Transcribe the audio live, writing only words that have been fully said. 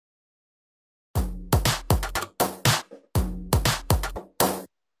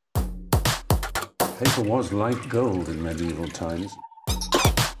Paper was like gold in medieval times.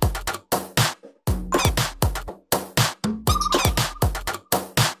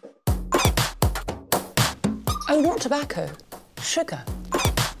 Oh, not tobacco, sugar.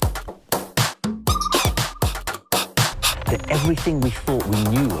 That everything we thought we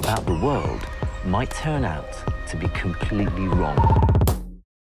knew about the world might turn out to be completely wrong.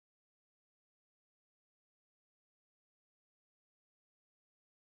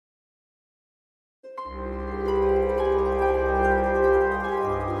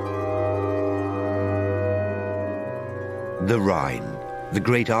 The Rhine, the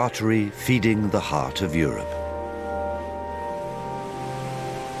great artery feeding the heart of Europe.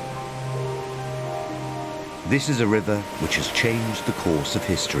 This is a river which has changed the course of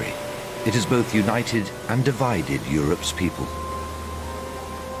history. It has both united and divided Europe's people.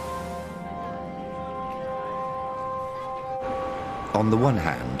 On the one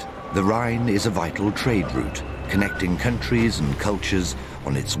hand, the Rhine is a vital trade route, connecting countries and cultures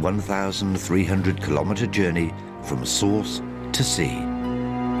on its 1,300-kilometer journey from source to sea.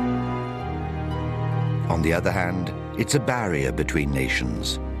 On the other hand, it's a barrier between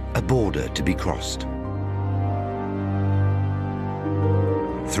nations, a border to be crossed.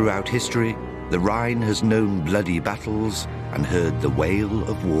 Throughout history, the Rhine has known bloody battles and heard the wail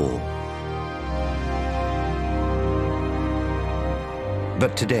of war.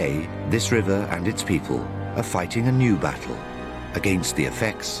 But today, this river and its people are fighting a new battle against the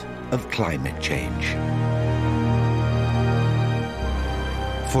effects of climate change.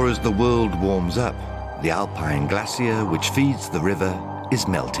 For as the world warms up, the Alpine glacier which feeds the river is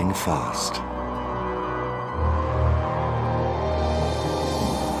melting fast.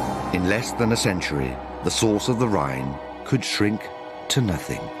 In less than a century, the source of the Rhine could shrink to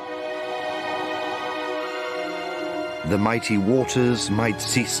nothing. The mighty waters might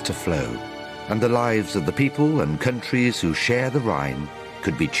cease to flow, and the lives of the people and countries who share the Rhine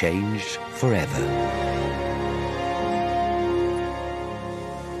could be changed forever.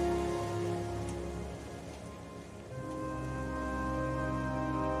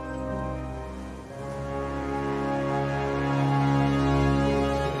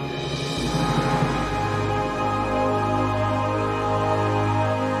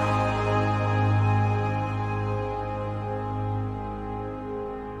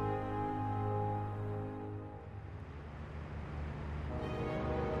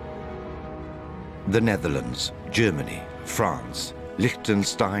 The Netherlands, Germany, France,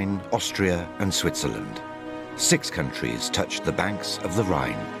 Liechtenstein, Austria and Switzerland. 6 countries touch the banks of the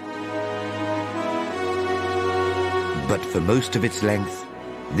Rhine. But for most of its length,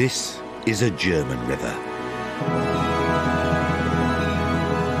 this is a German river.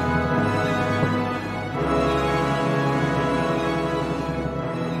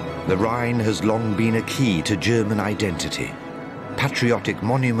 The Rhine has long been a key to German identity. Patriotic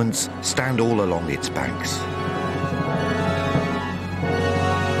monuments stand all along its banks.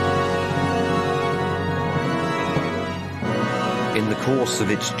 In the course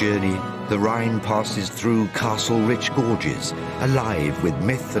of its journey, the Rhine passes through castle-rich gorges, alive with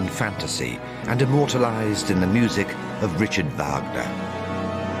myth and fantasy, and immortalized in the music of Richard Wagner.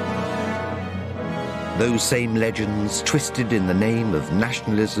 Those same legends, twisted in the name of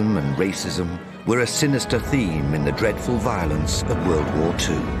nationalism and racism, were a sinister theme in the dreadful violence of World War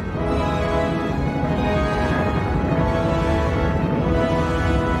II.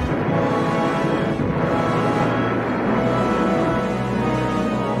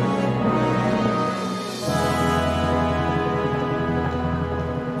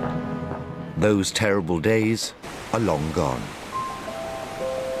 Those terrible days are long gone.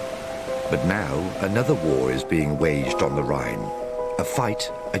 But now another war is being waged on the Rhine, a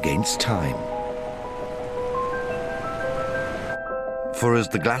fight against time. For as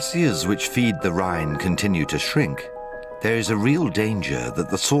the glaciers which feed the Rhine continue to shrink, there is a real danger that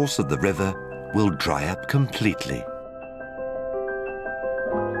the source of the river will dry up completely.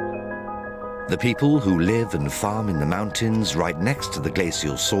 The people who live and farm in the mountains right next to the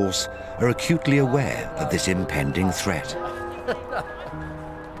glacial source are acutely aware of this impending threat.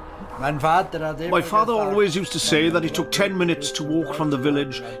 My father always used to say that it took 10 minutes to walk from the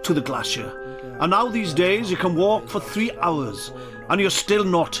village to the glacier. And now these days you can walk for 3 hours and you're still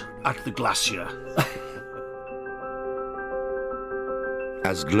not at the glacier.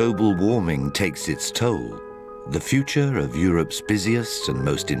 As global warming takes its toll, the future of Europe's busiest and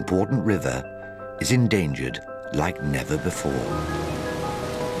most important river is endangered like never before.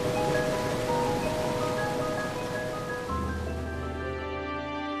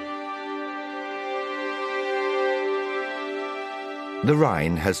 The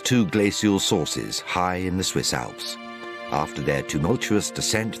Rhine has two glacial sources high in the Swiss Alps. After their tumultuous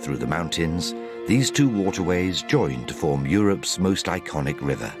descent through the mountains, these two waterways join to form Europe's most iconic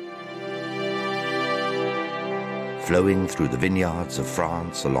river. Flowing through the vineyards of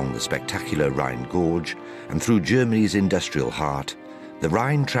France along the spectacular Rhine Gorge and through Germany's industrial heart, the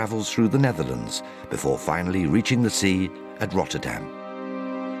Rhine travels through the Netherlands before finally reaching the sea at Rotterdam.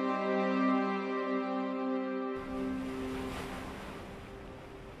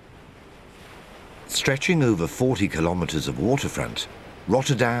 Stretching over 40 kilometers of waterfront,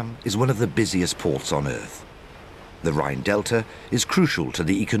 Rotterdam is one of the busiest ports on Earth. The Rhine Delta is crucial to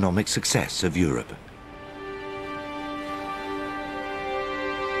the economic success of Europe.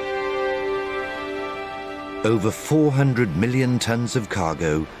 Over 400 million tons of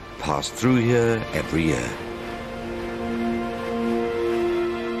cargo pass through here every year.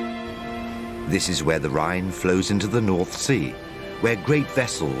 This is where the Rhine flows into the North Sea, where great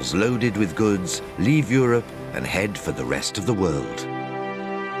vessels loaded with goods leave Europe and head for the rest of the world.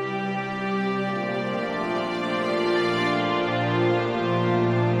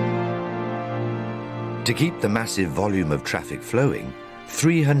 To keep the massive volume of traffic flowing,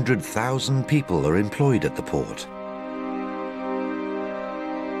 300,000 people are employed at the port.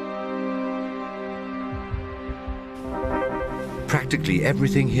 Practically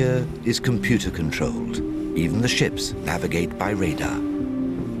everything here is computer controlled. Even the ships navigate by radar.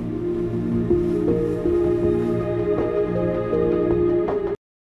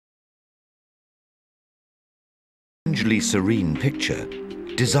 Strangely serene picture,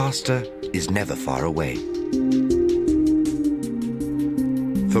 disaster is never far away.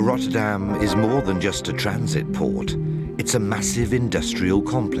 For Rotterdam is more than just a transit port. It's a massive industrial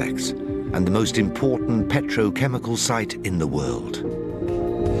complex and the most important petrochemical site in the world.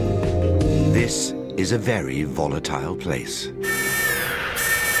 This is a very volatile place.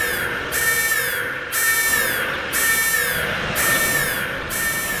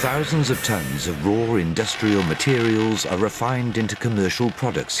 Thousands of tons of raw industrial materials are refined into commercial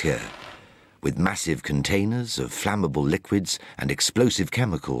products here, with massive containers of flammable liquids and explosive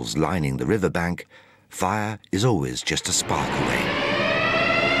chemicals lining the riverbank. Fire is always just a spark away.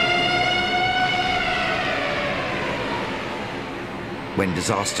 When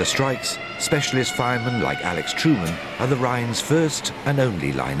disaster strikes, specialist firemen like Alex Truman are the Rhine's first and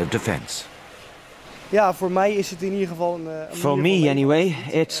only line of defense. For me, anyway,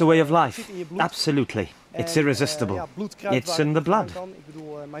 it's a way of life. Absolutely. It's irresistible. It's in the blood.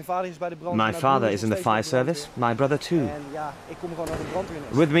 My father is in the fire service, my brother too.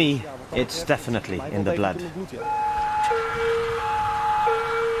 With me, it's definitely in the blood.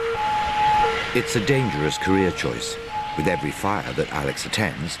 It's a dangerous career choice. With every fire that Alex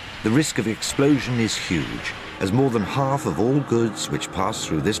attends, the risk of explosion is huge, as more than half of all goods which pass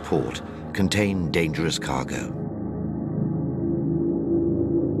through this port contain dangerous cargo.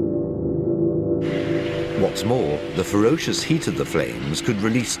 What's more, the ferocious heat of the flames could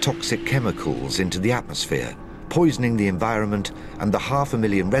release toxic chemicals into the atmosphere, poisoning the environment and the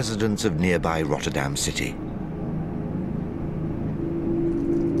 500,000 residents of nearby Rotterdam city.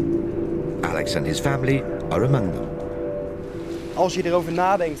 Alex and his family are among them.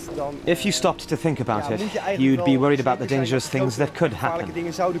 If you stopped to think about it, you'd be worried about the dangerous things that could happen.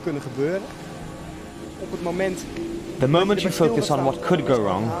 The moment you focus on what could go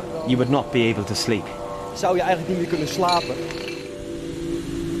wrong, you would not be able to sleep.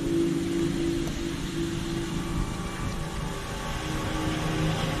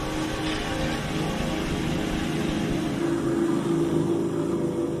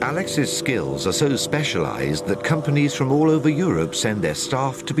 Alex's skills are so specialized that companies from all over Europe send their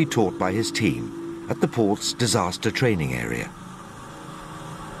staff to be taught by his team at the port's disaster training area.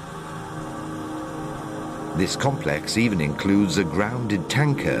 This complex even includes a grounded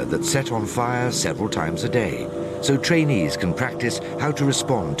tanker that's set on fire several times a day, so trainees can practice how to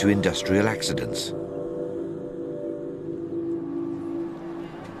respond to industrial accidents.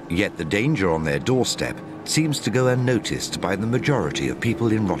 Yet the danger on their doorstep seems to go unnoticed by the majority of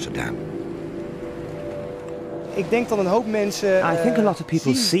people in Rotterdam. I think a lot of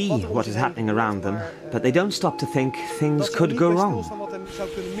people see what is happening around them, but they don't stop to think things could go wrong.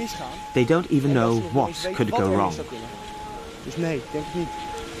 They don't even know what could go wrong.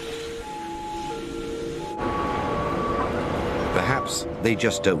 Perhaps they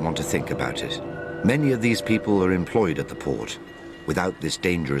just don't want to think about it. Many of these people are employed at the port. Without this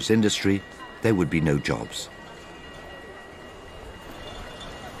dangerous industry, there would be no jobs.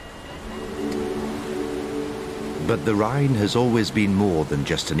 But the Rhine has always been more than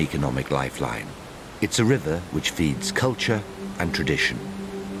just an economic lifeline. It's a river which feeds culture, and tradition.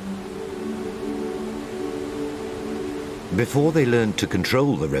 Before they learned to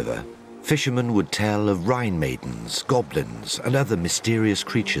control the river, fishermen would tell of Rhine maidens, goblins, and other mysterious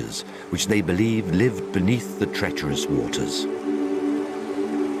creatures which they believed lived beneath the treacherous waters.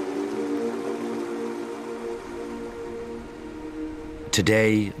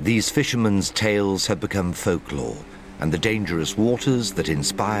 Today, these fishermen's tales have become folklore, and the dangerous waters that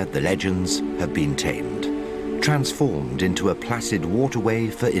inspired the legends have been tamed, transformed into a placid waterway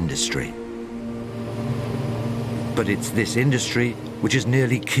for industry. But it's this industry which has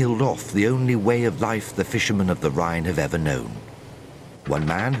nearly killed off the only way of life the fishermen of the Rhine have ever known. One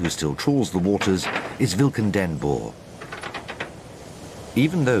man who still trawls the waters is Wilken den Boer.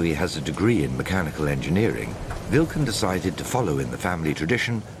 Even though he has a degree in mechanical engineering, Wilken decided to follow in the family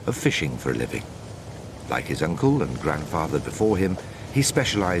tradition of fishing for a living. Like his uncle and grandfather before him, he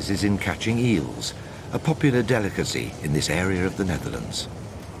specializes in catching eels, a popular delicacy in this area of the Netherlands.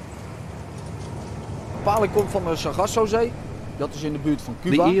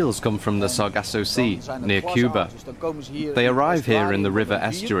 The eels come from the Sargasso Sea, near Cuba. They arrive here in the river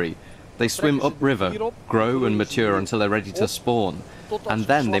estuary. They swim upriver, grow and mature until they're ready to spawn, and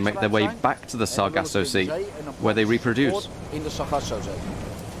then they make their way back to the Sargasso Sea, where they reproduce.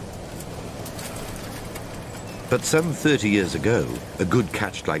 But some 30 years ago, a good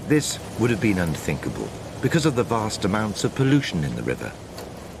catch like this would have been unthinkable because of the vast amounts of pollution in the river.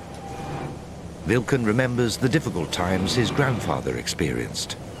 Wilken remembers the difficult times his grandfather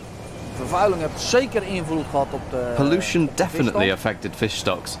experienced. Pollution definitely affected fish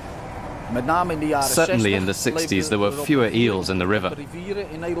stocks. Certainly in the 60s there were fewer eels in the river.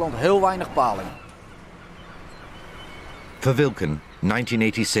 For Wilken,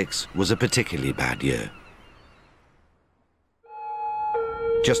 1986 was a particularly bad year.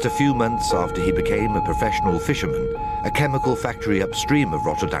 Just a few months after he became a professional fisherman, a chemical factory upstream of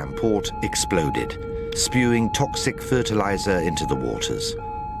Rotterdam port exploded, spewing toxic fertilizer into the waters.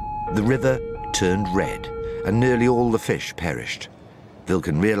 The river turned red, and nearly all the fish perished.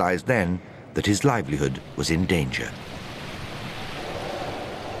 Wilken realized then that his livelihood was in danger.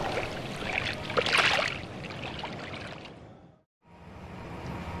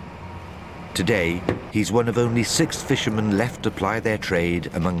 Today, he's one of only 6 fishermen left to ply their trade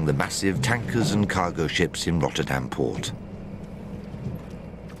among the massive tankers and cargo ships in Rotterdam port.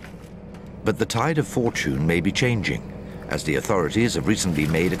 But the tide of fortune may be changing, as the authorities have recently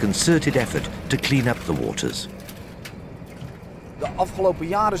made a concerted effort to clean up the waters. In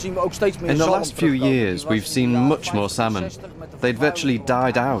the last few years, we've seen much more salmon. They'd virtually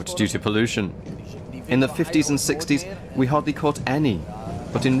died out due to pollution. In the 50s and 60s, we hardly caught any.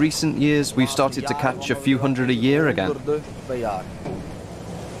 But in recent years, we've started to catch a few hundred a year again.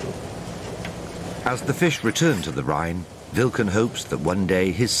 As the fish return to the Rhine, Wilken hopes that one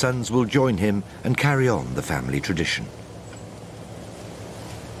day his sons will join him and carry on the family tradition.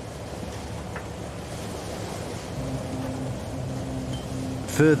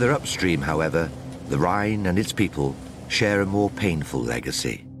 Further upstream, however, the Rhine and its people share a more painful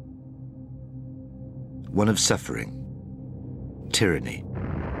legacy. One of suffering, tyranny,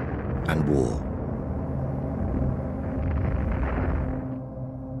 and war.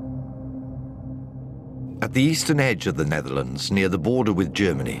 At the eastern edge of the Netherlands, near the border with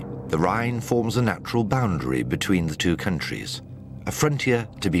Germany, the Rhine forms a natural boundary between the two countries, a frontier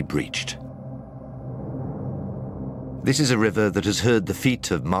to be breached. This is a river that has heard the feet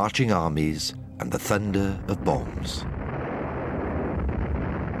of marching armies and the thunder of bombs.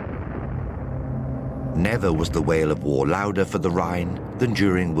 Never was the wail of war louder for the Rhine than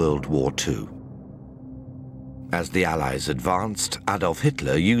during World War II. As the Allies advanced, Adolf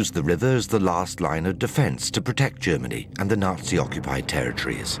Hitler used the river as the last line of defense to protect Germany and the Nazi-occupied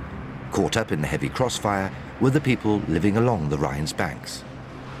territories. Caught up in the heavy crossfire were the people living along the Rhine's banks.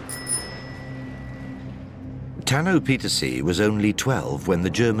 Tanno Pietersee was only 12 when the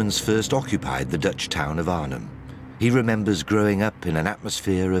Germans first occupied the Dutch town of Arnhem. He remembers growing up in an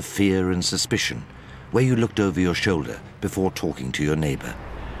atmosphere of fear and suspicion, where you looked over your shoulder before talking to your neighbor.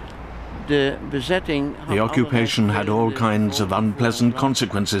 The occupation had all kinds of unpleasant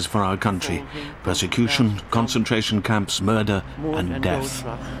consequences for our country: persecution, concentration camps, murder, and death.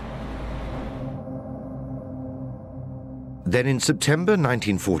 Then in September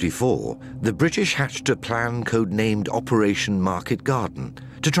 1944, the British hatched a plan codenamed Operation Market Garden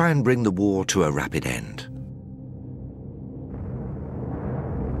to try and bring the war to a rapid end.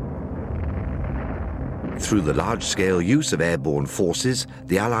 Through the large-scale use of airborne forces,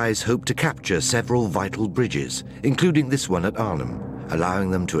 the Allies hoped to capture several vital bridges, including this one at Arnhem, allowing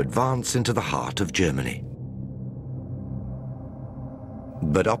them to advance into the heart of Germany.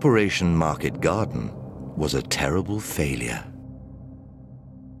 But Operation Market Garden was a terrible failure.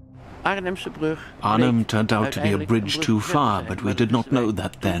 Arnhem turned out to be a bridge too far, but we did not know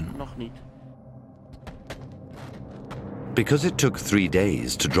that then. Because it took 3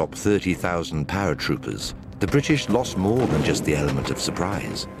 days to drop 30,000 paratroopers, the British lost more than just the element of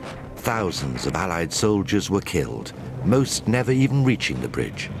surprise. Thousands of Allied soldiers were killed, most never even reaching the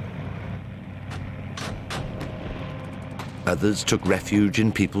bridge. Others took refuge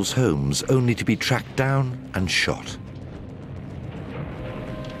in people's homes, only to be tracked down and shot.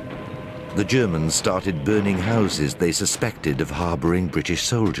 The Germans started burning houses they suspected of harboring British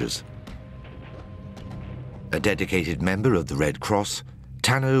soldiers. A dedicated member of the Red Cross,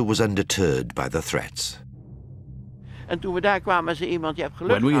 Tanno was undeterred by the threats.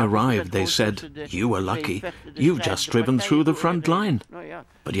 When we arrived, they said, "You were lucky. You've just driven through the front line."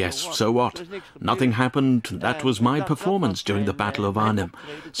 But yes, so what? Nothing happened. That was my performance during the Battle of Arnhem,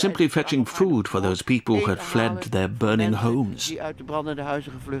 simply fetching food for those people who had fled their burning homes.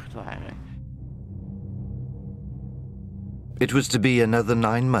 It was to be another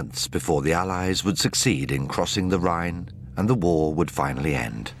 9 months before the Allies would succeed in crossing the Rhine and the war would finally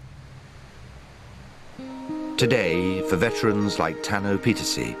end. Today, for veterans like Tanno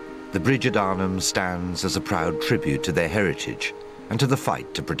Petersi, the bridge at Arnhem stands as a proud tribute to their heritage and to the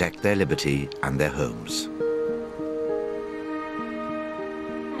fight to protect their liberty and their homes.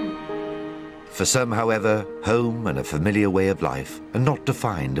 For some, however, home and a familiar way of life are not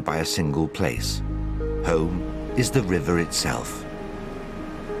defined by a single place. Home is the river itself.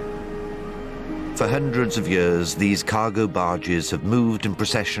 For hundreds of years, these cargo barges have moved in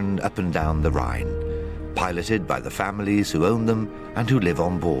procession up and down the Rhine, piloted by the families who own them and who live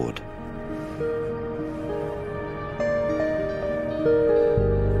on board.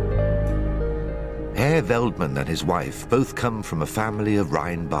 Herr Veldman and his wife both come from a family of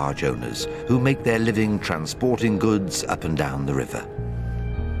Rhine barge owners who make their living transporting goods up and down the river.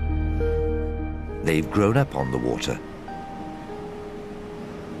 They've grown up on the water.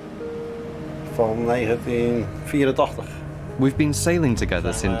 Van 1984. We've been sailing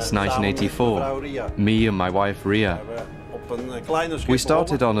together since 1984, me and my wife Ria. We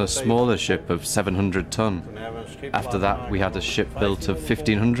started on a smaller ship of 700 ton. After that we had a ship built of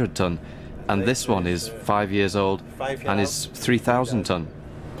 1500 ton, and this one is 5 years old and is 3000 ton.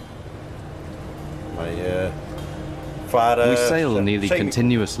 We sail nearly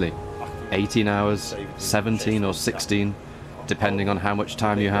continuously, 18 hours, 17 or 16, depending on how much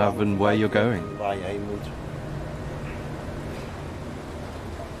time you have and where you're going.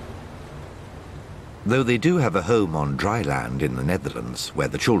 Though they do have a home on dry land in the Netherlands, where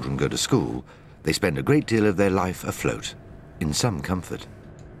the children go to school, they spend a great deal of their life afloat, in some comfort.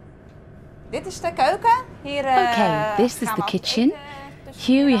 Okay, this is the kitchen.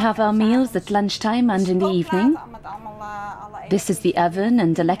 Here we have our meals at lunchtime and in the evening. This is the oven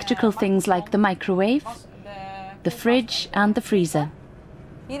and electrical things like the microwave, the fridge and the freezer.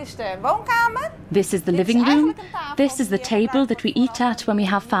 This is the living room. This is the table that we eat at when we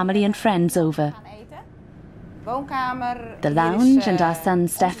have family and friends over. The lounge and our son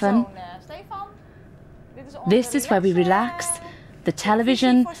Stefan. This is where we relax, the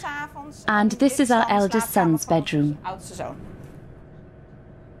television, and this is our eldest son's bedroom.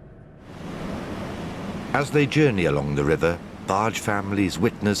 As they journey along the river, barge families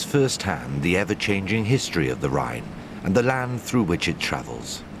witness firsthand the ever-changing history of the Rhine and the land through which it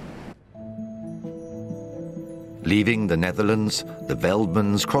travels. Leaving the Netherlands, the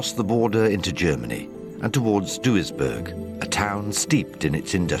Veldmans cross the border into Germany and towards Duisburg, a town steeped in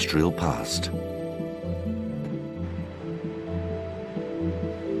its industrial past.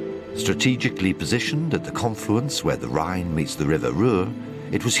 Strategically positioned at the confluence where the Rhine meets the River Ruhr,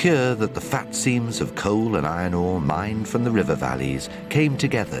 it was here that the fat seams of coal and iron ore mined from the river valleys came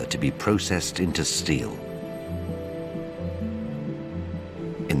together to be processed into steel.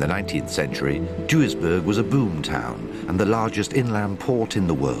 In the 19th century, Duisburg was a boom town and the largest inland port in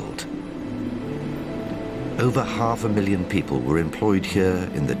the world. Over 500,000 people were employed here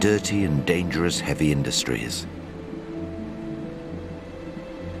in the dirty and dangerous heavy industries.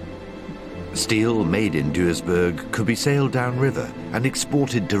 Steel made in Duisburg could be sailed downriver and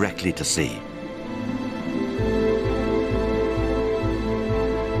exported directly to sea.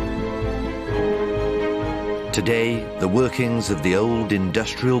 Today, the workings of the old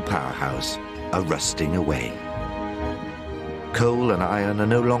industrial powerhouse are rusting away. Coal and iron are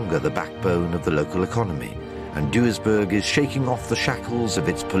no longer the backbone of the local economy, and Duisburg is shaking off the shackles of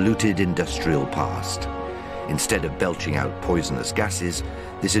its polluted industrial past. Instead of belching out poisonous gases,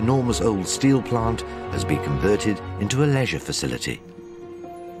 this enormous old steel plant has been converted into a leisure facility.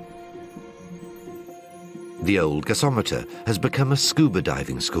 The old gasometer has become a scuba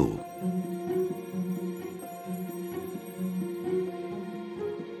diving school.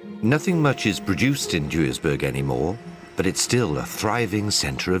 Nothing much is produced in Duisburg anymore, but it's still a thriving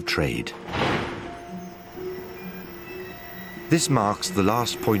centre of trade. This marks the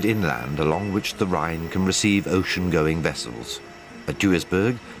last point inland along which the Rhine can receive ocean-going vessels. At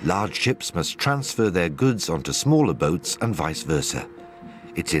Duisburg, large ships must transfer their goods onto smaller boats and vice versa.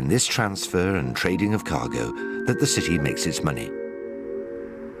 It's in this transfer and trading of cargo that the city makes its money.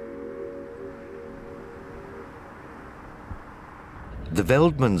 The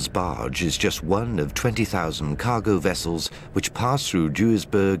Veldmans barge is just one of 20,000 cargo vessels which pass through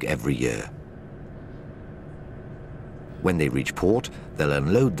Duisburg every year. When they reach port, they'll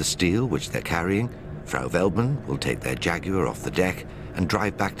unload the steel which they're carrying. Frau Veldman will take their Jaguar off the deck and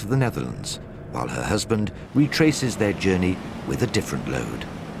drive back to the Netherlands, while her husband retraces their journey with a different load.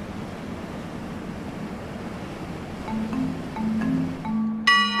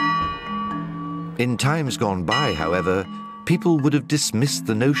 In times gone by, however, people would have dismissed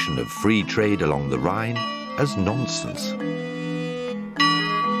the notion of free trade along the Rhine as nonsense.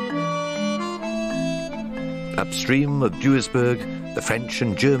 Upstream of Duisburg, the French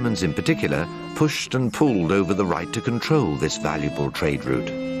and Germans in particular pushed and pulled over the right to control this valuable trade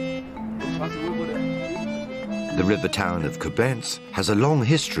route. The river town of Koblenz has a long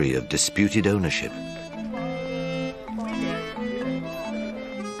history of disputed ownership.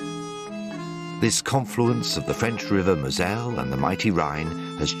 This confluence of the French river Moselle and the mighty Rhine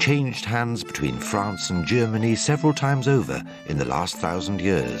has changed hands between France and Germany several times over in the last 1,000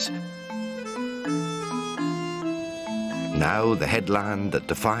 years. Now the headland that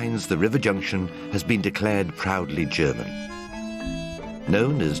defines the river junction has been declared proudly German.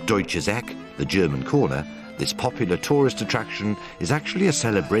 Known as Deutsches Eck, the German corner, this popular tourist attraction is actually a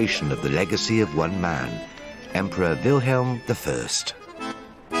celebration of the legacy of one man, Emperor Wilhelm I.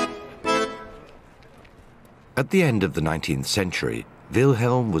 At the end of the 19th century,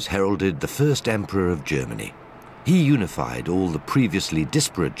 Wilhelm was heralded the first emperor of Germany. He unified all the previously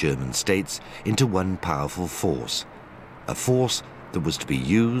disparate German states into one powerful force, a force that was to be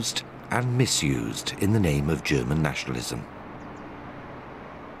used and misused in the name of German nationalism.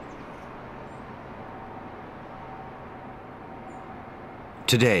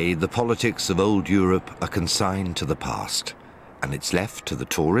 Today, the politics of old Europe are consigned to the past, and it's left to the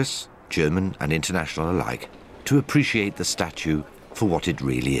tourists, German and international alike, to appreciate the statue for what it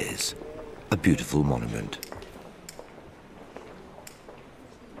really is, a beautiful monument.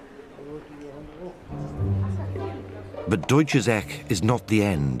 But Deutsches Eck is not the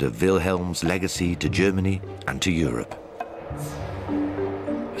end of Wilhelm's legacy to Germany and to Europe.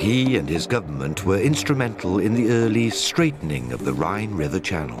 He and his government were instrumental in the early straightening of the Rhine River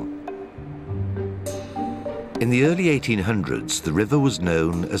channel. In the early 1800s, the river was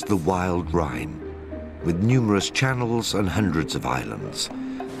known as the Wild Rhine, with numerous channels and hundreds of islands.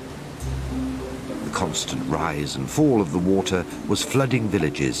 The constant rise and fall of the water was flooding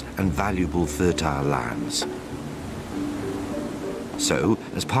villages and valuable fertile lands. So,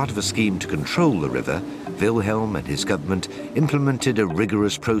 as part of a scheme to control the river, Wilhelm and his government implemented a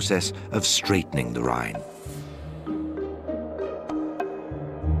rigorous process of straightening the Rhine.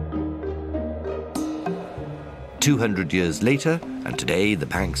 "200 years later, and today the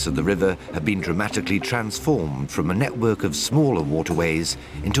banks of the river have been dramatically transformed from a network of smaller waterways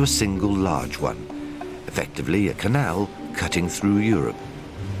into a single large one, effectively a canal cutting through Europe.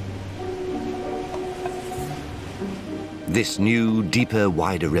 This new, deeper,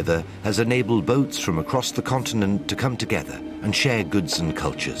 wider river has enabled boats from across the continent to come together and share goods and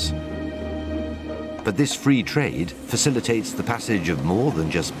cultures. But this free trade facilitates the passage of more than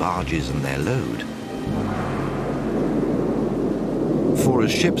just barges and their load. For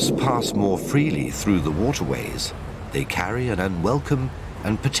as ships pass more freely through the waterways, they carry an unwelcome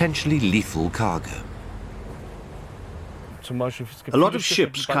and potentially lethal cargo. A lot of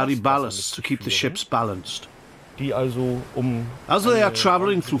ships carry ballast to keep the ships balanced. As they are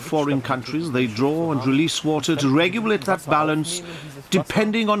travelling through foreign countries, they draw and release water to regulate that balance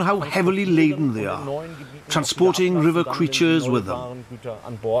depending on how heavily laden they are, transporting river creatures with them.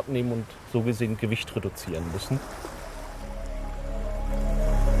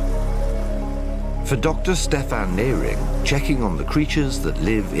 For Dr. Stefan Nehring, checking on the creatures that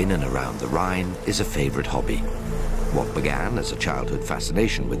live in and around the Rhine is a favourite hobby. What began as a childhood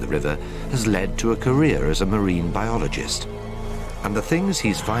fascination with the river has led to a career as a marine biologist. And the things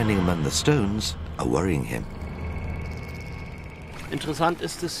he's finding among the stones are worrying him. It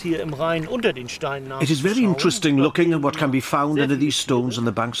is very interesting looking at what can be found under these stones on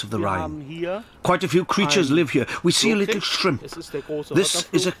the banks of the Rhine. Quite a few creatures live here. We see a little shrimp. This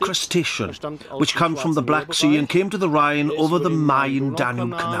is a crustacean, which comes from the Black Sea and came to the Rhine over the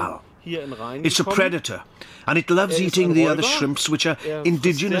Main-Danube Canal. It's a predator, and it loves eating the other shrimps which are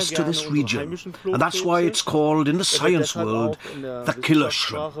indigenous to this region. And that's why it's called, in the science world, the killer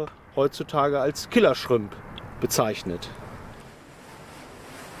shrimp. Heutzutage als Killershrimp bezeichnet.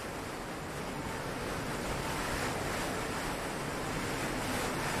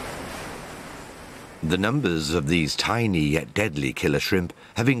 The numbers of these tiny yet deadly killer shrimp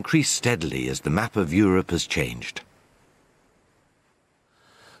have increased steadily as the map of Europe has changed.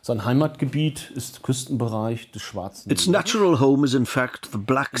 Its natural home is in fact the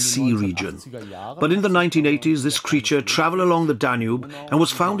Black Sea region. But in the 1980s this creature travelled along the Danube and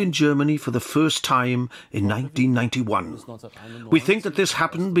was found in Germany for the first time in 1991. We think that this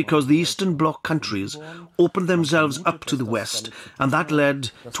happened because the Eastern Bloc countries opened themselves up to the West, and that led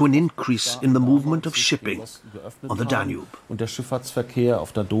to an increase in the movement of shipping on the Danube.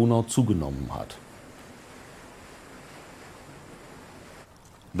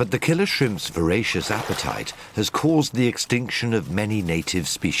 But the killer shrimp's voracious appetite has caused the extinction of many native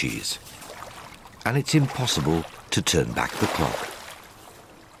species. And it's impossible to turn back the clock.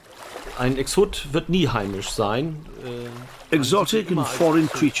 Exotic and foreign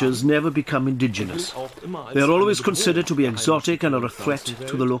creatures never become indigenous. They are always considered to be exotic and are a threat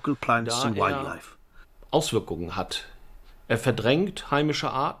to the local plants and wildlife.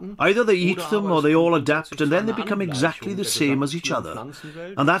 Either they eat them or they all adapt, and then they become exactly the same as each other.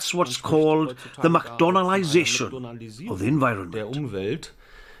 And that's what's called the McDonaldization of the environment.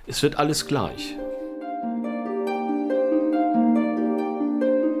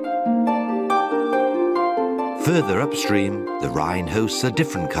 Further upstream, the Rhine hosts a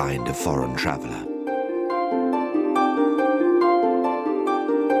different kind of foreign traveller.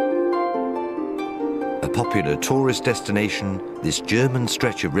 A popular tourist destination, this German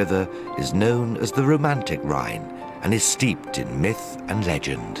stretch of river is known as the Romantic Rhine and is steeped in myth and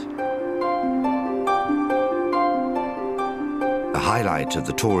legend. A highlight of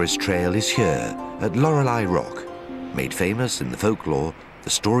the tourist trail is here at Lorelei Rock. Made famous in the folklore, the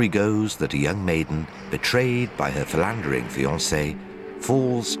story goes that a young maiden, betrayed by her philandering fiancé,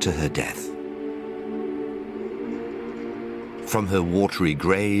 falls to her death. From her watery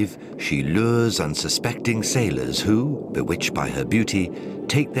grave, she lures unsuspecting sailors who, bewitched by her beauty,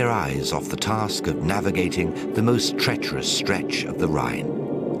 take their eyes off the task of navigating the most treacherous stretch of the Rhine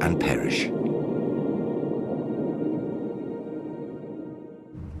and perish.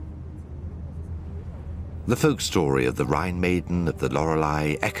 The folk story of the Rhine Maiden of the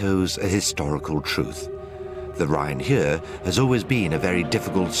Lorelei echoes a historical truth. The Rhine here has always been a very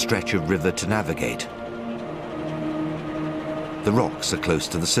difficult stretch of river to navigate. The rocks are close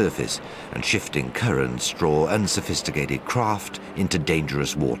to the surface, and shifting currents draw unsophisticated craft into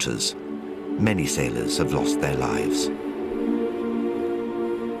dangerous waters. Many sailors have lost their lives.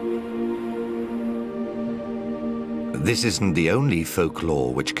 This isn't the only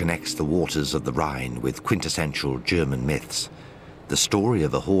folklore which connects the waters of the Rhine with quintessential German myths. The story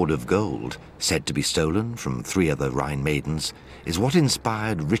of a hoard of gold, said to be stolen from 3 other Rhine maidens, is what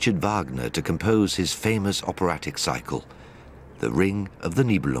inspired Richard Wagner to compose his famous operatic cycle, The Ring of the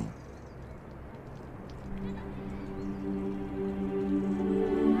Nibelung.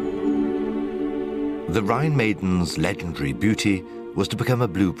 The Rhine Maiden's legendary beauty was to become a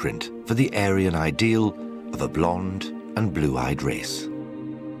blueprint for the Aryan ideal of a blonde and blue-eyed race.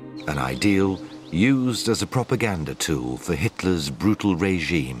 An ideal used as a propaganda tool for Hitler's brutal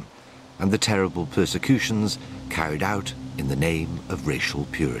regime and the terrible persecutions carried out in the name of racial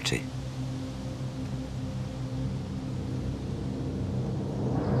purity.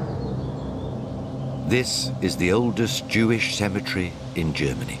 This is the oldest Jewish cemetery in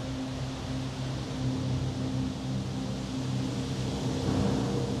Germany.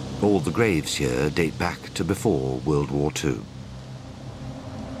 All the graves here date back to before World War II.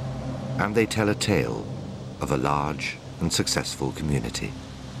 And they tell a tale of a large and successful community.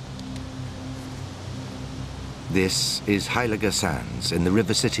 This is Heiliger Sands in the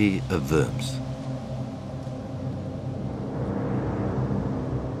river city of Worms.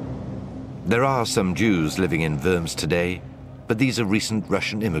 There are some Jews living in Worms today, but these are recent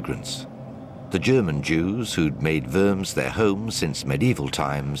Russian immigrants. The German Jews who'd made Worms their home since medieval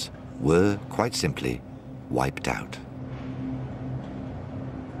times were, quite simply, wiped out.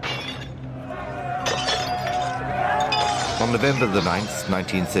 On November the 9th,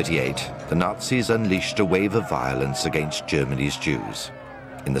 1938, the Nazis unleashed a wave of violence against Germany's Jews.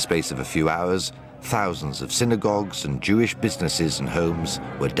 In the space of a few hours, thousands of synagogues and Jewish businesses and homes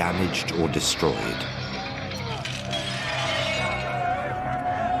were damaged or destroyed.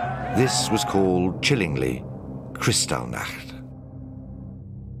 This was called, chillingly, Kristallnacht.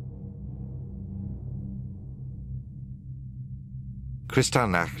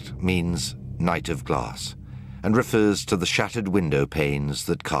 Kristallnacht means night of glass and refers to the shattered window panes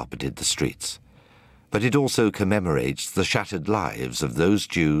that carpeted the streets. But it also commemorates the shattered lives of those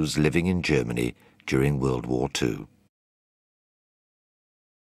Jews living in Germany during World War II.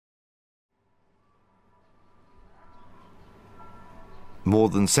 More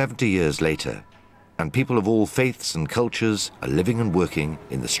than 70 years later, and people of all faiths and cultures are living and working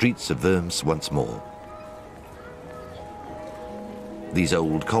in the streets of Worms once more. These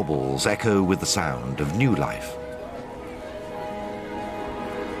old cobbles echo with the sound of new life.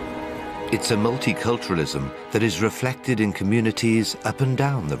 It's a multiculturalism that is reflected in communities up and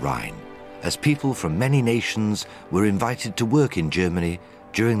down the Rhine, as people from many nations were invited to work in Germany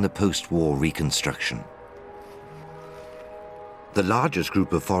during the post-war reconstruction. The largest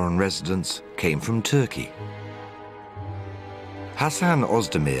group of foreign residents came from Turkey. Hasan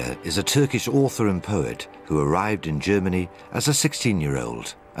Özdemir is a Turkish author and poet who arrived in Germany as a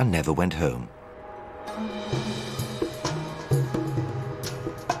 16-year-old and never went home.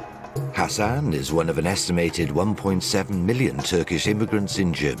 Hasan is one of an estimated 1.7 million Turkish immigrants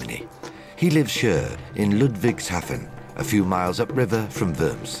in Germany. He lives here in Ludwigshafen, a few miles upriver from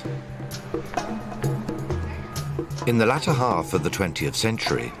Worms. In the latter half of the 20th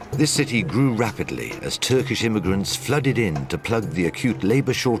century, this city grew rapidly as Turkish immigrants flooded in to plug the acute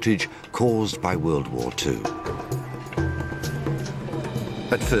labour shortage caused by World War II.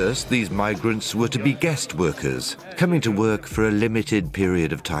 At first, these migrants were to be guest workers, coming to work for a limited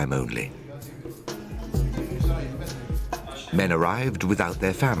period of time only. Men arrived without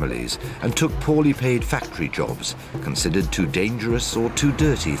their families and took poorly paid factory jobs, considered too dangerous or too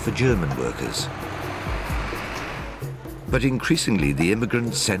dirty for German workers. But increasingly the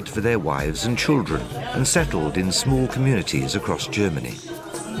immigrants sent for their wives and children and settled in small communities across Germany.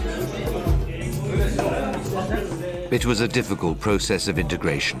 It was a difficult process of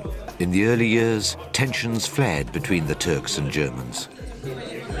integration. In the early years, tensions flared between the Turks and Germans.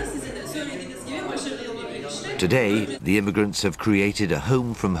 Today, the immigrants have created a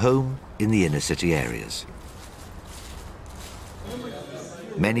home from home in the inner city areas.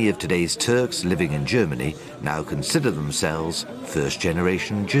 Many of today's Turks living in Germany now consider themselves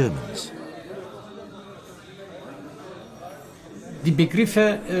first-generation Germans. Die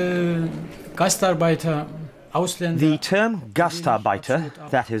Begriffe Gastarbeiter, Ausländer. The term Gastarbeiter,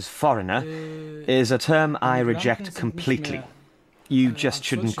 that is foreigner, is a term I reject completely. You just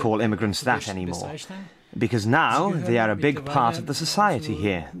shouldn't call immigrants that anymore, because now they are a big part of the society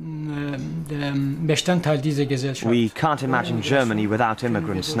here. We can't imagine Germany without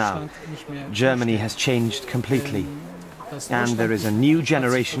immigrants now. Germany has changed completely, and there is a new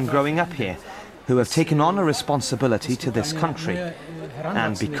generation growing up here who have taken on a responsibility to this country,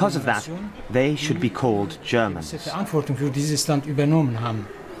 and because of that, they should be called Germans.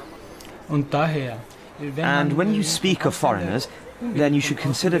 And when you speak of foreigners, then you should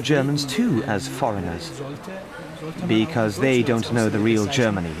consider Germans too as foreigners, because they don't know the real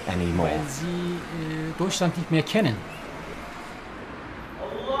Germany anymore.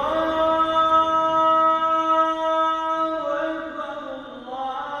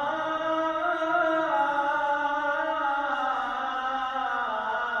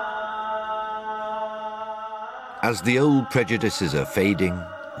 As the old prejudices are fading,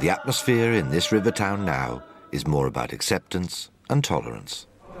 the atmosphere in this river town now is more about acceptance and tolerance.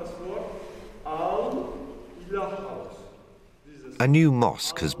 A new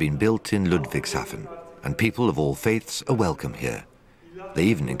mosque has been built in Ludwigshafen, and people of all faiths are welcome here. They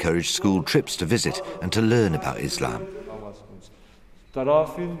even encourage school trips to visit and to learn about Islam.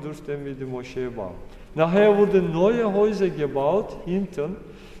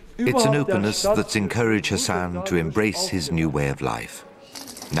 It's an openness that's encouraged Hasan to embrace his new way of life.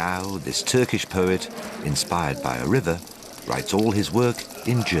 Now, this Turkish poet, inspired by a river, writes all his work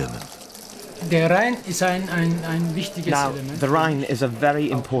in German. Now, the Rhine is a very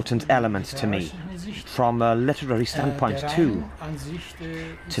important element to me, from a literary standpoint too.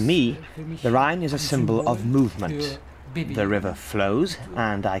 To me, the Rhine is a symbol of movement. The river flows,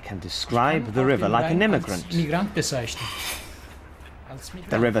 and I can describe the river like an immigrant.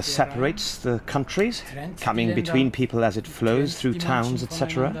 The river separates the countries, coming between people as it flows through towns,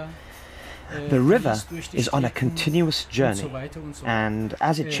 etc. The river is on a continuous journey, and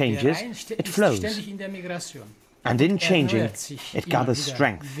as it changes, it flows. And in changing, it gathers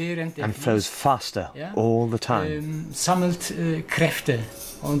strength and flows faster all the time. Sammelt Kräfte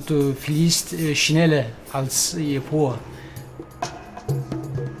und fließt schneller als vor.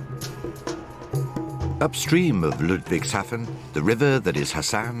 Upstream of Ludwigshafen, the river that is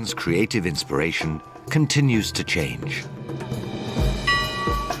Hassan's creative inspiration continues to change.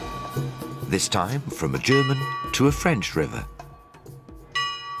 This time from a German to a French river.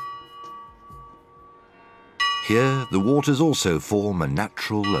 Here, the waters also form a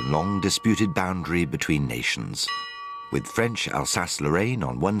natural and long-disputed boundary between nations, with French Alsace-Lorraine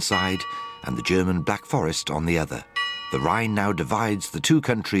on one side and the German Black Forest on the other. The Rhine now divides the two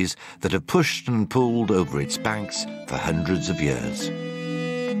countries that have pushed and pulled over its banks for hundreds of years.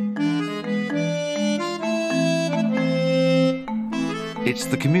 It's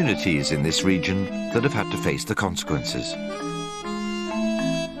the communities in this region that have had to face the consequences.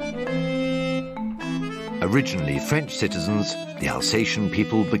 Originally French citizens, the Alsatian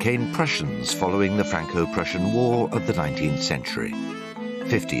people became Prussians following the Franco-Prussian War of the 19th century.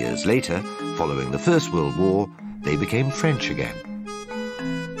 50 years later, following the First World War, they became French again.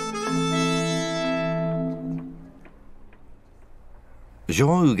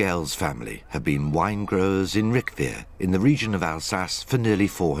 Jean Hugel's family have been wine growers in Riquewihr, in the region of Alsace, for nearly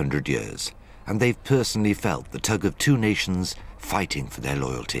 400 years, and they've personally felt the tug of two nations fighting for their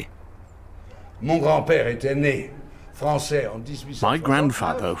loyalty. My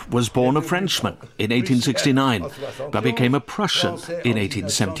grandfather was born a Frenchman in 1869, but became a Prussian in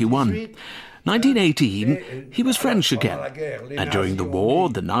 1871. 1918, he was French again, and during the war,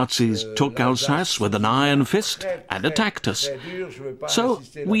 the Nazis took Alsace with an iron fist and attacked us. So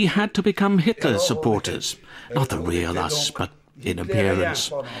we had to become Hitler supporters, not the real us, but in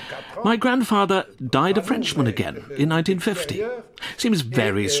appearance. My grandfather died a Frenchman again in 1950. Seems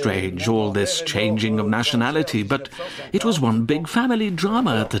very strange, all this changing of nationality, but it was one big family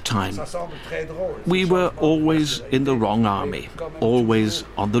drama at the time. We were always in the wrong army, always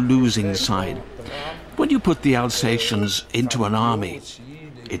on the losing side. When you put the Alsatians into an army,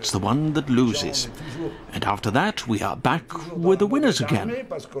 it's the one that loses. And after that, we are back with the winners again.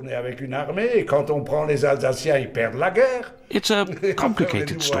 It's a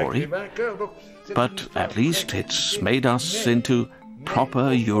complicated story, but at least it's made us into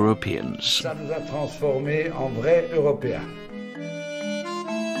proper Europeans.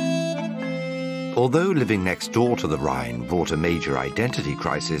 Although living next door to the Rhine brought a major identity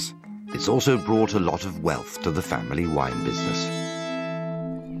crisis, it's also brought a lot of wealth to the family wine business.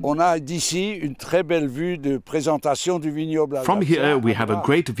 From here we have a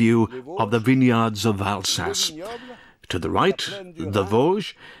great view of the vineyards of Alsace. To the right, the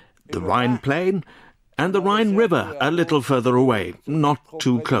Vosges, the Rhine Plain, and the Rhine River a little further away, not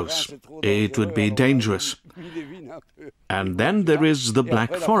too close. It would be dangerous. And then there is the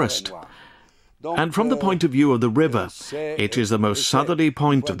Black Forest. And from the point of view of the river, it is the most southerly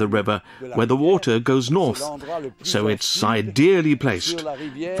point of the river where the water goes north, so it's ideally placed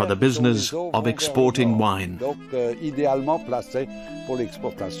for the business of exporting wine.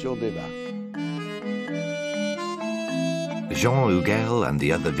 Jean Hugel and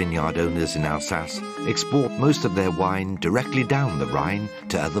the other vineyard owners in Alsace export most of their wine directly down the Rhine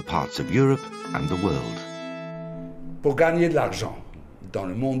to other parts of Europe and the world.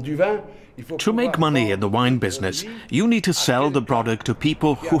 To make money in the wine business, you need to sell the product to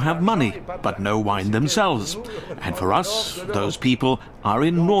people who have money, but no wine themselves. And for us, those people are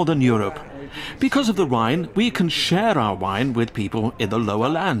in Northern Europe. Because of the Rhine, we can share our wine with people in the lower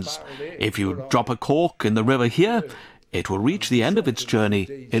lands. If you drop a cork in the river here, it will reach the end of its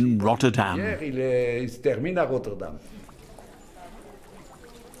journey in Rotterdam.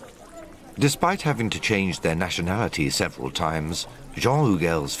 Despite having to change their nationality several times, Jean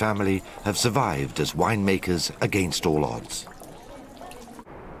Hugel's family have survived as winemakers against all odds.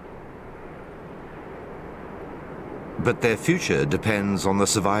 But their future depends on the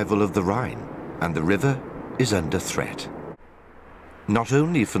survival of the Rhine, and the river is under threat. Not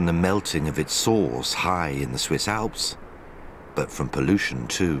only from the melting of its source high in the Swiss Alps, but from pollution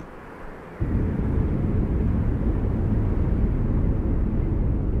too.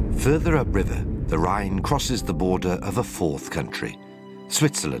 Further upriver, the Rhine crosses the border of a fourth country,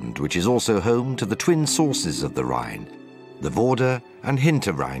 Switzerland, which is also home to the twin sources of the Rhine, the Vorder and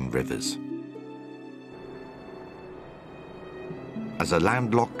Hinterrhein rivers. As a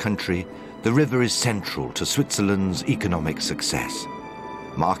landlocked country, the river is central to Switzerland's economic success.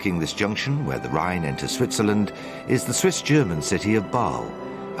 Marking this junction where the Rhine enters Switzerland is the Swiss-German city of Bâle,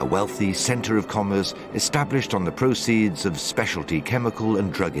 a wealthy centre of commerce established on the proceeds of specialty chemical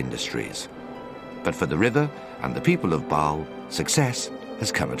and drug industries. But for the river and the people of Baal, success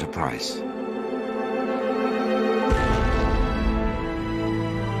has come at a price.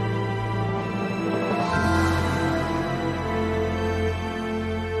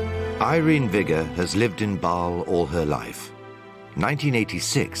 Irene Vigor has lived in Baal all her life.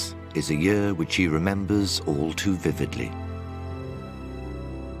 1986 is a year which she remembers all too vividly.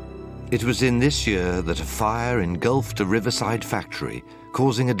 It was in this year that a fire engulfed a riverside factory,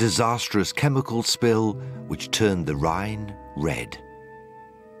 causing a disastrous chemical spill which turned the Rhine red.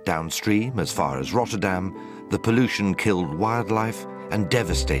 Downstream, as far as Rotterdam, the pollution killed wildlife and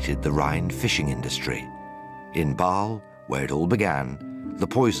devastated the Rhine fishing industry. In Baal, where it all began, the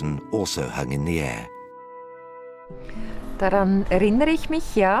poison also hung in the air. I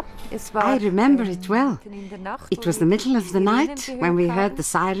remember it well. It was the middle of the night when we heard the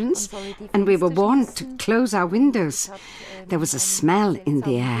sirens, and we were warned to close our windows. There was a smell in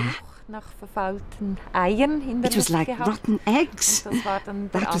the air. It was like rotten eggs.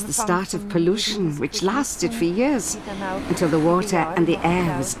 That was the start of pollution, which lasted for years, until the water and the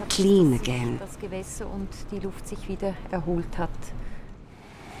air was clean again.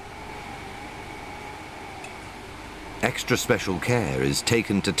 Extra special care is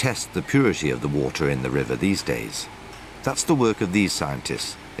taken to test the purity of the water in the river these days. That's the work of these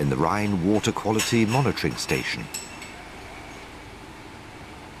scientists in the Rhine Water Quality Monitoring Station.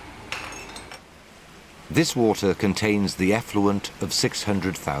 This water contains the effluent of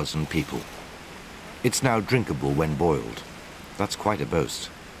 600,000 people. It's now drinkable when boiled. That's quite a boast.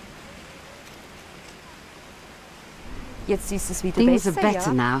 Things are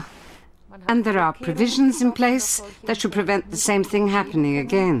better now. And there are provisions in place that should prevent the same thing happening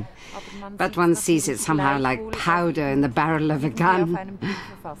again. But one sees it somehow like powder in the barrel of a gun.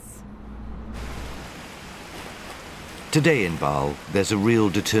 Today in Baal, there's a real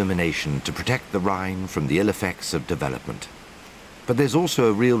determination to protect the Rhine from the ill effects of development. But there's also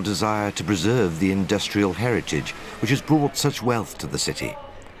a real desire to preserve the industrial heritage which has brought such wealth to the city.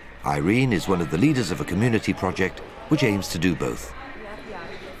 Irene is one of the leaders of a community project which aims to do both.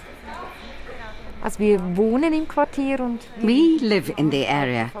 We live in the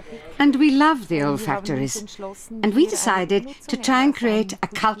area, and we love the old factories. And we decided to try and create a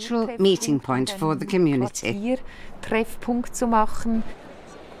cultural meeting point for the community.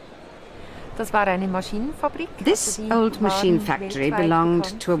 This old machine factory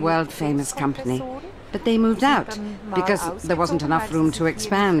belonged to a world-famous company. But they moved out because there wasn't enough room to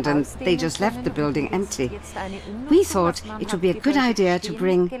expand, and they just left the building empty. We thought it would be a good idea to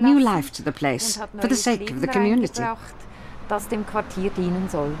bring new life to the place for the sake of the community.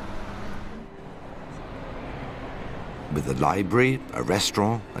 With a library, a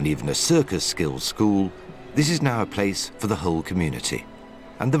restaurant, and even a circus skills school, this is now a place for the whole community.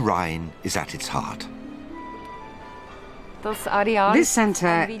 And the Rhine is at its heart. This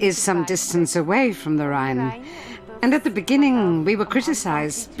centre is some distance away from the Rhine, and at the beginning we were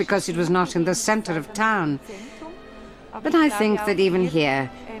criticised because it was not in the centre of town. But I think that even here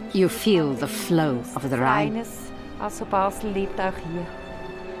you feel the flow of the Rhine.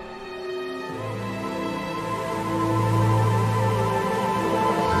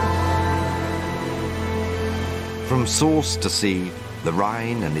 From source to sea, the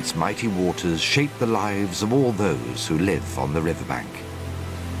Rhine and its mighty waters shape the lives of all those who live on the riverbank.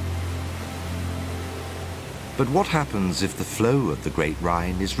 But what happens if the flow of the Great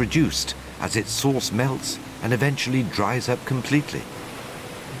Rhine is reduced as its source melts and eventually dries up completely?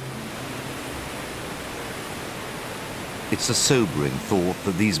 It's a sobering thought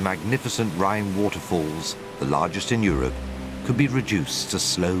that these magnificent Rhine waterfalls, the largest in Europe, could be reduced to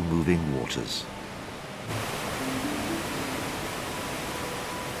slow-moving waters.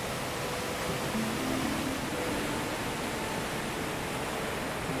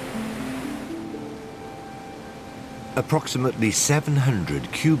 Approximately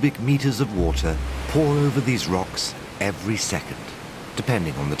 700 cubic meters of water pour over these rocks every second,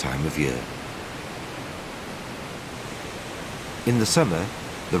 depending on the time of year. In the summer,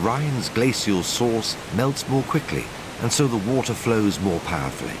 the Rhine's glacial source melts more quickly, and so the water flows more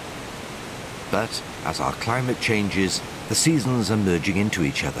powerfully. But as our climate changes, the seasons are merging into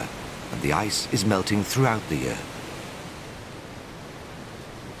each other, and the ice is melting throughout the year.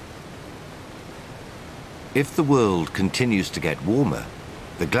 If the world continues to get warmer,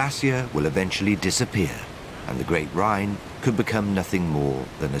 the glacier will eventually disappear, and the Great Rhine could become nothing more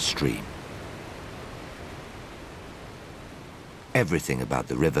than a stream. Everything about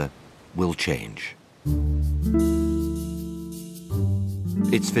the river will change.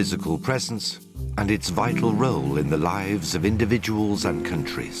 its physical presence, and its vital role in the lives of individuals and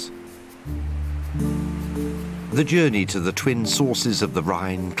countries. The journey to the twin sources of the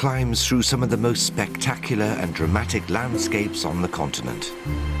Rhine climbs through some of the most spectacular and dramatic landscapes on the continent.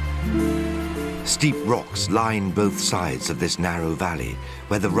 Steep rocks line both sides of this narrow valley,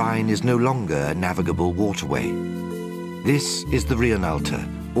 where the Rhine is no longer a navigable waterway. This is the Rheinalter,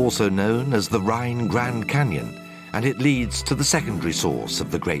 also known as the Rhine Grand Canyon, and it leads to the secondary source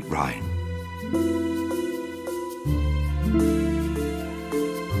of the Great Rhine.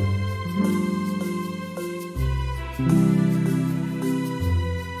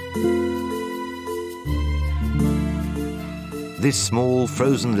 This small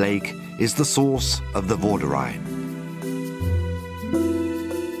frozen lake is the source of the Vorderrhein.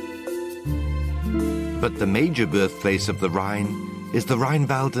 But the major birthplace of the Rhine is the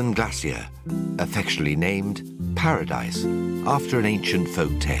Rheinwalden Glacier, affectionately named Paradise, after an ancient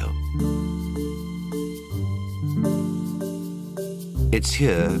folk tale. It's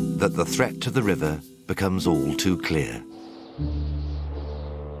here that the threat to the river becomes all too clear.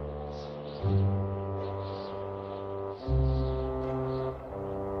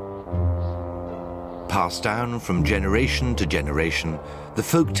 Passed down from generation to generation, the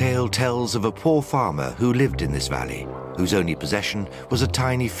folk tale tells of a poor farmer who lived in this valley, whose only possession was a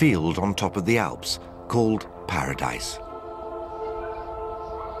tiny field on top of the Alps called Paradise.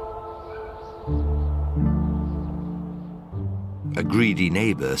 A greedy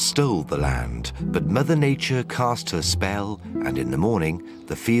neighbor stole the land, but Mother Nature cast her spell, and in the morning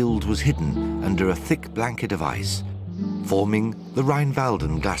the field was hidden under a thick blanket of ice, forming the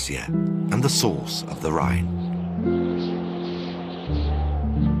Rheinwalden Glacier and the source of the Rhine.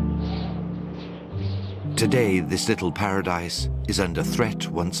 Today, this little paradise is under threat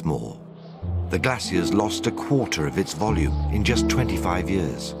once more. The glacier's lost a quarter of its volume in just 25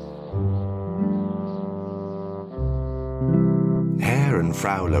 years. Herr and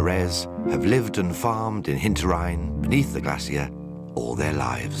Frau Larez have lived and farmed in Hinterrhein beneath the glacier all their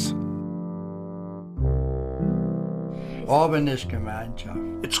lives.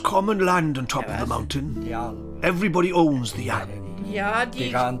 It's common land on top of the mountain. Everybody owns the Alp. Yes,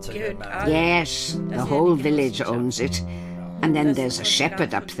 the whole village owns it. And then there's a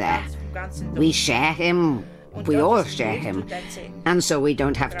shepherd up there. We share him. We all share him. And so we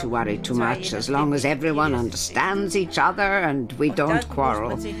don't have to worry too much, as long as everyone understands each other and we don't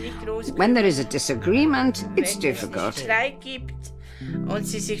quarrel. When there is a disagreement, it's difficult.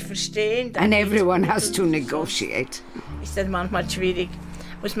 And everyone has to negotiate. Ist dann manchmal schwierig.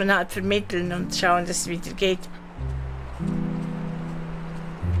 Muss man halt vermitteln und schauen, dass es wieder geht.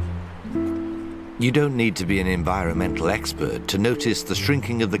 You don't need to be an environmental expert to notice the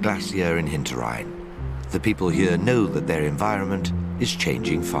shrinking of the glacier in Hinterrhein. The people here know that their environment is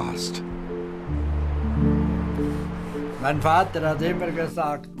changing fast.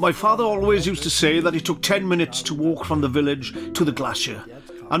 My father always used to say that it took 10 minutes to walk from the village to the glacier.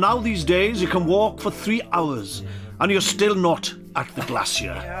 And now these days you can walk for 3 hours and you're still not at the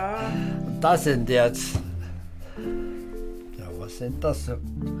glacier.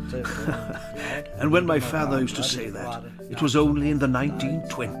 And when my father used to say that, it was only in the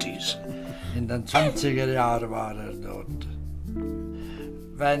 1920s. In den 20er Jahren war dort.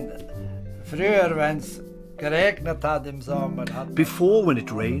 Früher, wenn's geregnet hat im Sommer, Before, when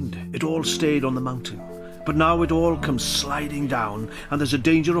it rained, it all stayed on the mountain. But now it all comes sliding down and there's a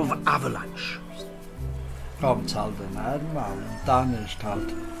danger of avalanche. Kommt's halt einmal und dann ist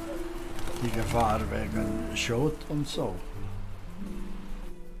halt die Gefahr wegen Schott und so.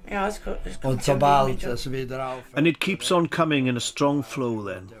 Und sobald es wieder auf... And it keeps on coming in a strong flow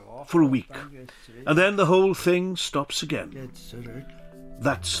then, for a week. And then the whole thing stops again.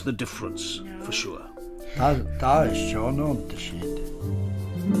 That's the difference, for sure. Da ist schon ein Unterschied.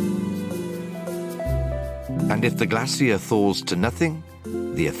 And if the glacier thaws to nothing,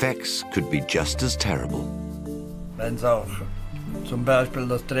 the effects could be just as terrible. The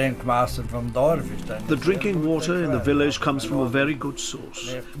drinking water in the village comes from a very good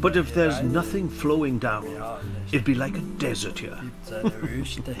source. But if there's nothing flowing down, it'd be like a desert here.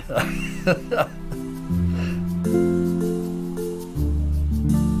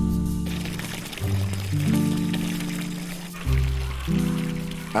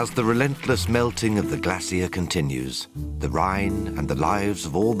 As the relentless melting of the glacier continues, the Rhine and the lives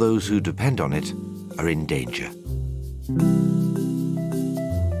of all those who depend on it are in danger.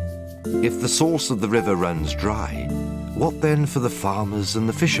 If the source of the river runs dry, what then for the farmers and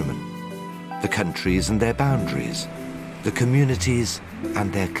the fishermen, the countries and their boundaries, the communities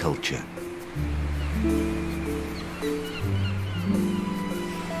and their culture?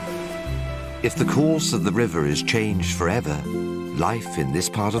 If the course of the river is changed forever, life in this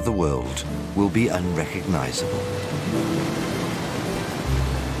part of the world will be unrecognizable.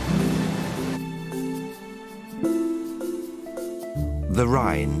 The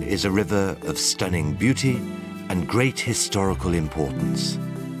Rhine is a river of stunning beauty and great historical importance.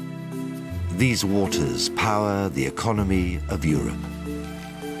 These waters power the economy of Europe.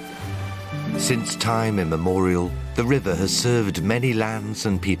 Since time immemorial, the river has served many lands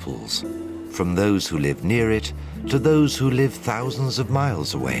and peoples, from those who live near it to those who live thousands of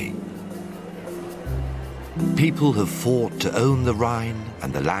miles away. People have fought to own the Rhine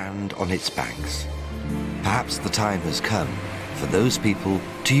and the land on its banks. Perhaps the time has come for those people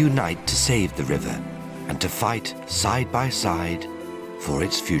to unite to save the river and to fight side by side for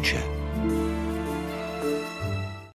its future.